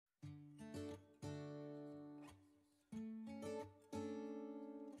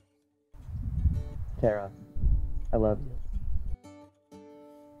Tara, I love you.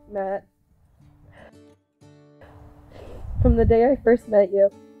 Matt, from the day I first met you,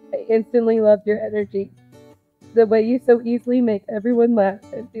 I instantly loved your energy. The way you so easily make everyone laugh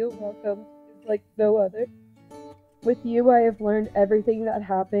and feel welcome is like no other. With you, I have learned everything that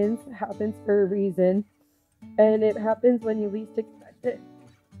happens for a reason, and it happens when you least expect it.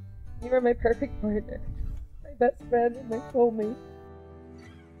 You are my perfect partner, my best friend, and my soulmate.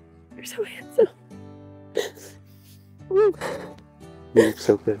 You're so handsome. You look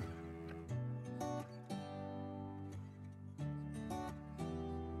so good.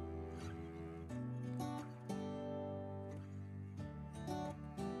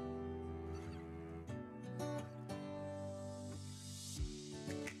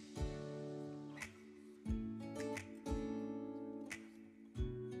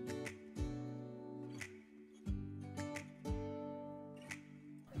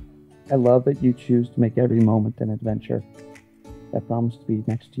 I love that you choose to make every moment an adventure. I promise to be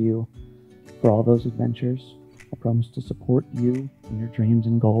next to you for all those adventures. I promise to support you in your dreams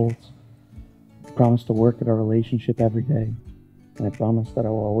and goals. I promise to work at our relationship every day. And I promise that I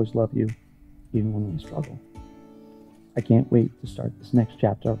will always love you, even when we struggle. I can't wait to start this next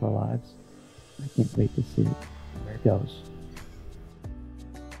chapter of our lives. I can't wait to see where it goes.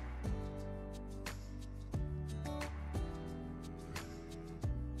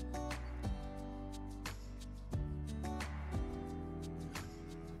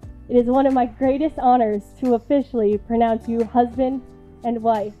 It is one of my greatest honors to officially pronounce you husband and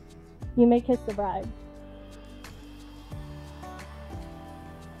wife. You may kiss the bride.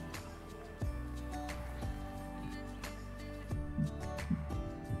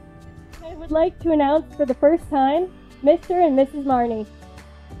 I would like to announce for the first time, Mr. and Mrs. Marney.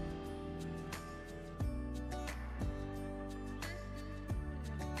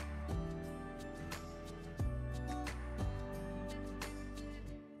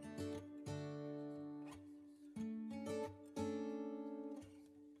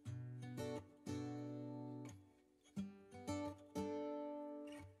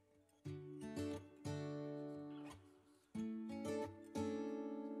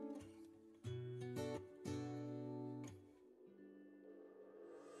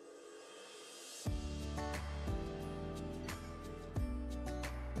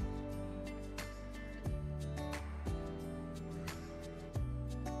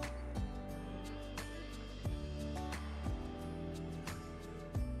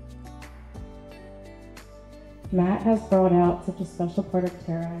 Matt has brought out such a special part of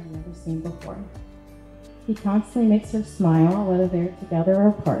Tara I've never seen before. He constantly makes her smile, whether they're together or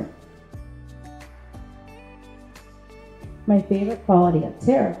apart. My favorite quality of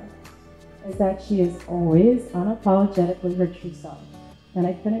Tara is that she is always unapologetically her true self. And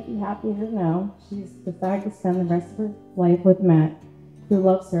I couldn't be happier to know she's decided to spend the rest of her life with Matt, who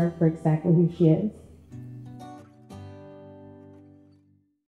loves her for exactly who she is.